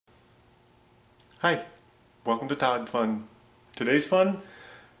Hi, welcome to Todd Fun. Today's fun,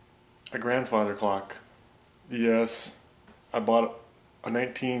 a grandfather clock. Yes, I bought a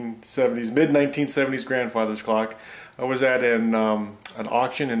mid-1970s grandfather's clock. I was at an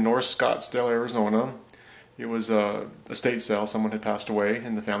auction in North Scottsdale, Arizona. It was a estate sale. Someone had passed away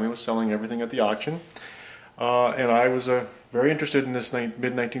and the family was selling everything at the auction. And I was very interested in this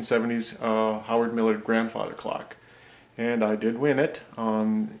mid-1970s Howard Miller grandfather clock. And I did win it.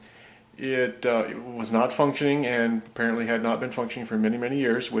 It was not functioning and apparently had not been functioning for many, many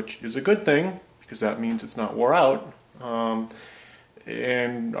years, which is a good thing because that means it's not wore out.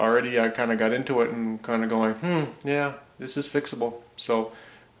 And already I kind of got into it and kind of going, yeah, this is fixable. So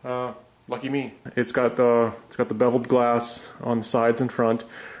lucky me. It's got the beveled glass on the sides and front.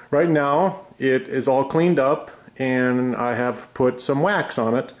 Right now it is all cleaned up and I have put some wax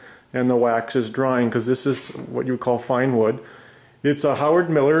on it, and the wax is drying because this is what you would call fine wood. It's a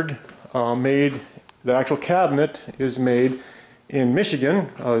Howard Miller. The actual cabinet is made in Michigan,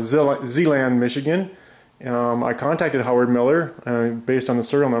 Zeeland, Michigan. I contacted Howard Miller based on the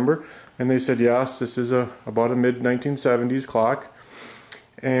serial number, and they said yes, this is about a mid-1970s clock,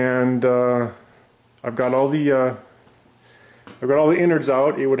 and I've got all the innards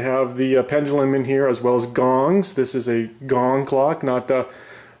out. It would have the pendulum in here as well as gongs. This is a gong clock, not the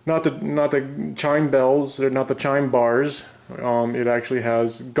chime bells, or not the chime bars. It actually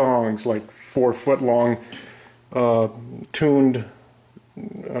has gongs, like 4-foot long tuned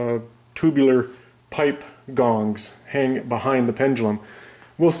tubular pipe gongs hang behind the pendulum.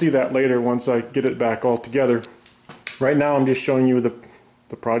 We'll see that later once I get it back all together. Right now I'm just showing you the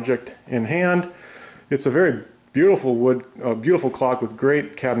project in hand. It's a very beautiful beautiful clock with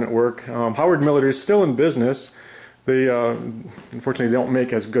great cabinet work. Howard Miller is still in business. They unfortunately don't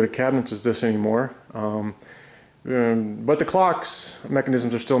make as good a cabinets as this anymore. But the clock's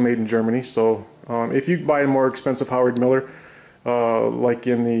mechanisms are still made in Germany, so if you buy a more expensive Howard Miller, like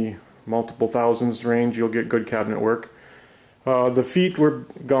in the multiple thousands range, you'll get good cabinet work. The feet were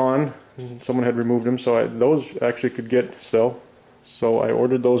gone. Someone had removed them, so those actually could get still. So I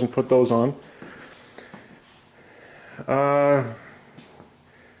ordered those and put those on.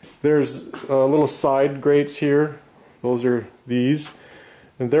 There's little side grates here. Those are these.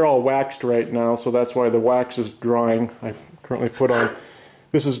 And they're all waxed right now, so that's why the wax is drying. I currently put on,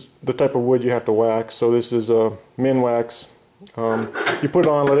 this is the type of wood you have to wax, so this is min wax. You put it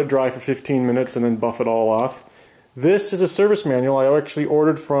on, let it dry for 15 minutes, and then buff it all off. This is a service manual I actually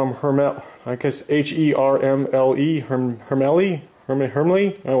ordered from Hermele, I guess H-E-R-M-L-E, Hermele?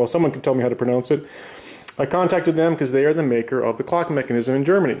 Oh, well, someone can tell me how to pronounce it. I contacted them because they are the maker of the clock mechanism in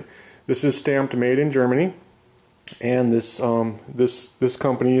Germany. This is stamped made in Germany. And this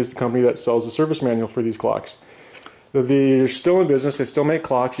company is the company that sells the service manual for these clocks. They're still in business. They still make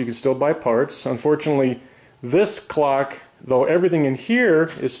clocks. You can still buy parts. Unfortunately, this clock, though everything in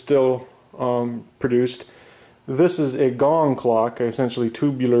here is still produced, this is a gong clock, essentially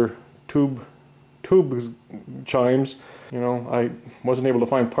tubular tube chimes. You know, I wasn't able to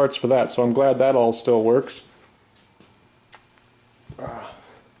find parts for that, so I'm glad that all still works.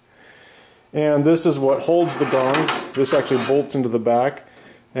 And this is what holds the gongs. This actually bolts into the back,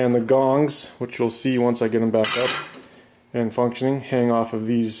 and the gongs, which you'll see once I get them back up and functioning, hang off of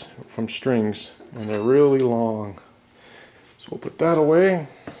these from strings, and they're really long. So we'll put that away.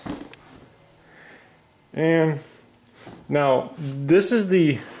 And now this is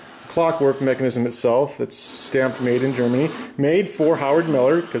the clockwork mechanism itself. It's stamped made in Germany, made for Howard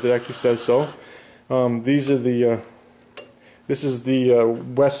Miller because it actually says so. This is the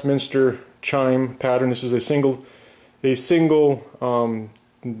Westminster chime pattern. This is a single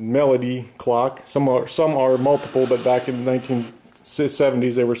melody clock. Some are multiple, but back in the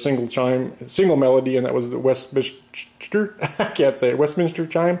 1970s they were single melody, and that was the Westminster. I can't say it. Westminster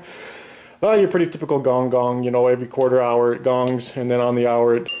chime. Your pretty typical gong. You know, every quarter hour it gongs, and then on the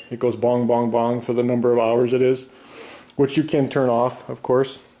hour it goes bong bong bong for the number of hours it is, which you can turn off, of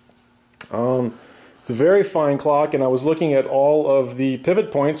course. It's a very fine clock, and I was looking at all of the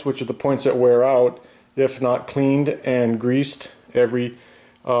pivot points, which are the points that wear out if not cleaned and greased every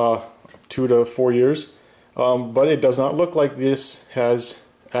 2 to 4 years. But it does not look like this has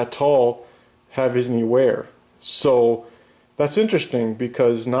at all have any wear. So that's interesting,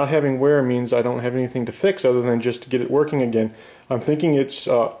 because not having wear means I don't have anything to fix other than just to get it working again. I'm thinking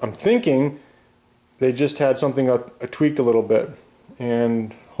they just had something tweaked a little bit,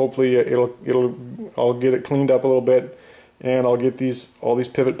 and hopefully I'll get it cleaned up a little bit, and I'll get all these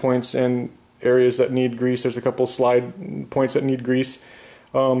pivot points and areas that need grease. There's a couple slide points that need grease,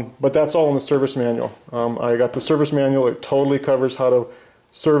 but that's all in the service manual. I got the service manual. It totally covers how to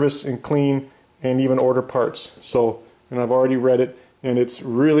service and clean and even order parts. So, and I've already read it, and it's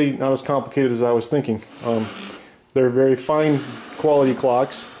really not as complicated as I was thinking. They're very fine quality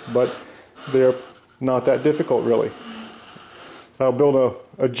clocks, but they're not that difficult really. I'll build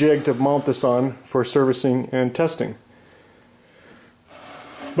a jig to mount this on for servicing and testing.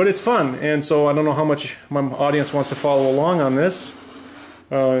 But it's fun, and so I don't know how much my audience wants to follow along on this.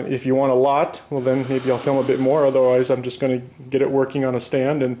 If you want a lot, well then maybe I'll film a bit more, otherwise I'm just going to get it working on a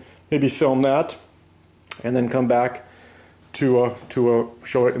stand and maybe film that, and then come back to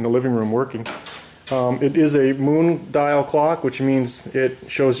show it in the living room working. It is a moon dial clock, which means it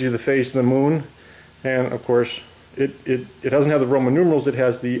shows you the phase of the moon, and of course it doesn't have the Roman numerals, it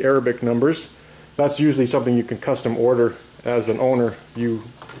has the Arabic numbers. That's usually something you can custom order as an owner. You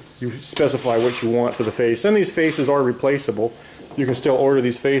specify what you want for the face, and these faces are replaceable. You can still order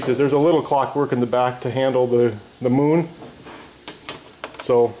these faces. There's a little clockwork in the back to handle the moon,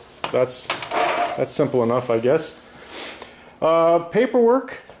 so that's simple enough, I guess.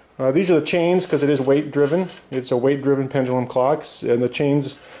 Paperwork. These are the chains, because it is weight driven. It's a weight driven pendulum clock, and the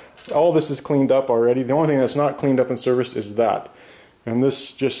chains, all this is cleaned up already. The only thing that's not cleaned up and serviced is that. And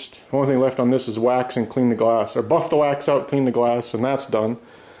this just, the only thing left on this is wax and clean the glass, or buff the wax out, clean the glass, and that's done.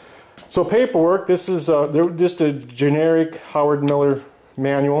 So paperwork, this is just a generic Howard Miller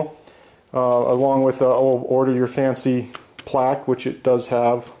manual, along with order your fancy plaque, which it does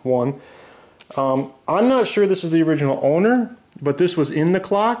have one. I'm not sure this is the original owner, but this was in the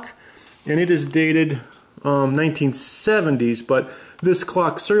clock, and it is dated 1970s, but this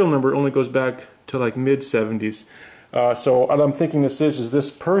clock serial number only goes back to like mid-70s. So what I'm thinking this is this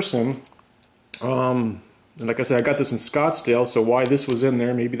person, and like I said, I got this in Scottsdale, so why this was in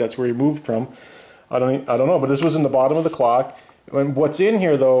there, maybe that's where he moved from. I don't know, but this was in the bottom of the clock. And what's in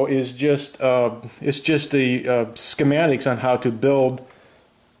here though is just it's just the schematics on how to build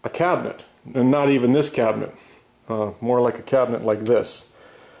a cabinet, and not even this cabinet, more like a cabinet like this.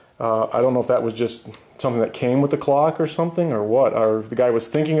 I don't know if that was just something that came with the clock or something, or what, or the guy was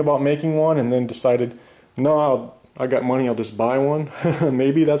thinking about making one and then decided, no, I got money, I'll just buy one.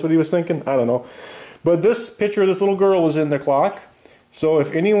 Maybe that's what he was thinking, I don't know. But this picture of this little girl was in the clock, so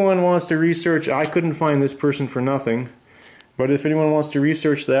if anyone wants to research, I couldn't find this person for nothing, but if anyone wants to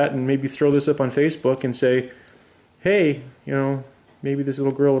research that and maybe throw this up on Facebook and say, hey, you know, maybe this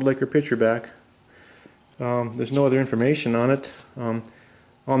little girl would like her picture back. There's no other information on it.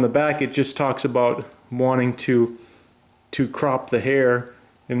 On the back it just talks about wanting to crop the hair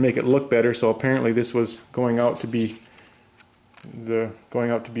and make it look better, so apparently this was going out to be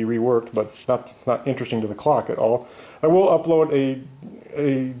reworked, but not interesting to the clock at all. I will upload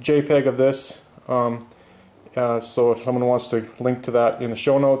a JPEG of this, so if someone wants to link to that in the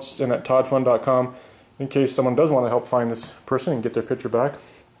show notes and at toddfun.com, in case someone does want to help find this person and get their picture back.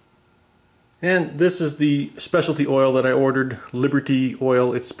 And this is the specialty oil that I ordered, Liberty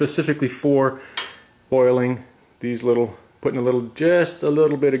oil. It's specifically for oiling these little, putting just a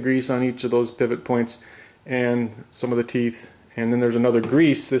little bit of grease on each of those pivot points and some of the teeth. And then there's another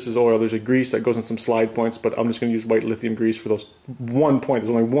grease. This is oil. There's a grease that goes on some slide points, but I'm just going to use white lithium grease for those one point.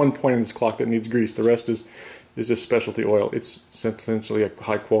 There's only one point in this clock that needs grease. The rest is this specialty oil. It's essentially a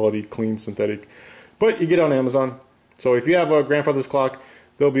high quality, clean, synthetic. But you get it on Amazon. So if you have a grandfather's clock,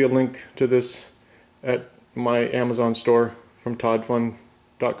 there'll be a link to this at my Amazon store from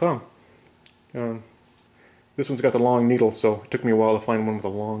toddfun.com. This one's got the long needle, so it took me a while to find one with a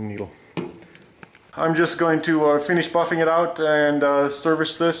long needle. I'm just going to finish buffing it out and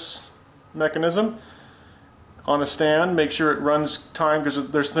service this mechanism on a stand. Make sure it runs time, because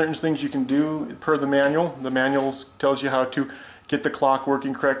there's certain things you can do per the manual. The manual tells you how to get the clock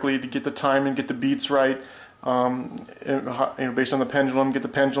working correctly, to get the time and get the beats right. Based on the pendulum, get the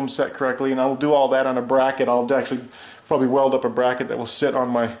pendulum set correctly, and I will do all that on a bracket. I'll actually probably weld up a bracket that will sit on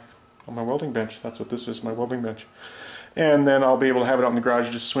my welding bench. That's what this is, my welding bench. And then I'll be able to have it out in the garage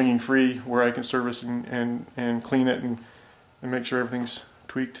just swinging free, where I can service and clean it and make sure everything's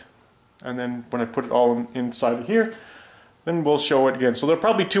tweaked. And then when I put it all inside of here, then we'll show it again. So there'll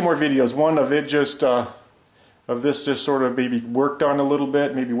probably 2 more videos. One of it just of this just sort of maybe worked on a little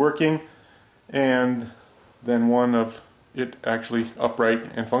bit, maybe working, and then one of it actually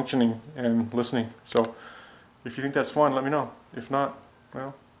upright and functioning and listening. So if you think that's fun, let me know. If not,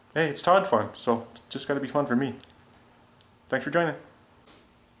 well, hey, it's Todd fun, so it's just got to be fun for me. Thanks for joining.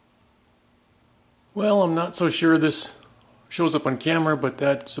 Well, I'm not so sure this shows up on camera, but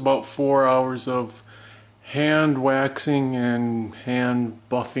that's about 4 hours of hand waxing and hand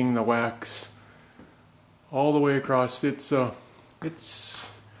buffing the wax all the way across. It's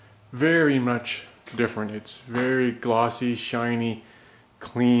very much different. It's very glossy, shiny,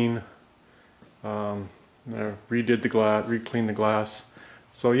 clean. I redid the glass, re-cleaned the glass.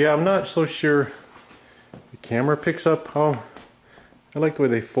 So yeah, I'm not so sure the camera picks up how. I like the way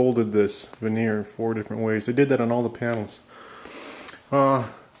they folded this veneer 4 different ways. They did that on all the panels.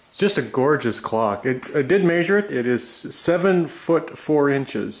 It's just a gorgeous clock. I did measure it. It is 7 foot 4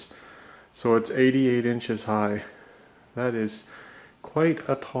 inches, so it's 88 inches high. That is quite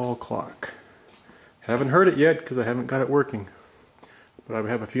a tall clock. Haven't heard it yet because I haven't got it working, but I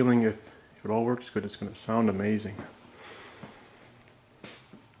have a feeling if it all works good, it's going to sound amazing.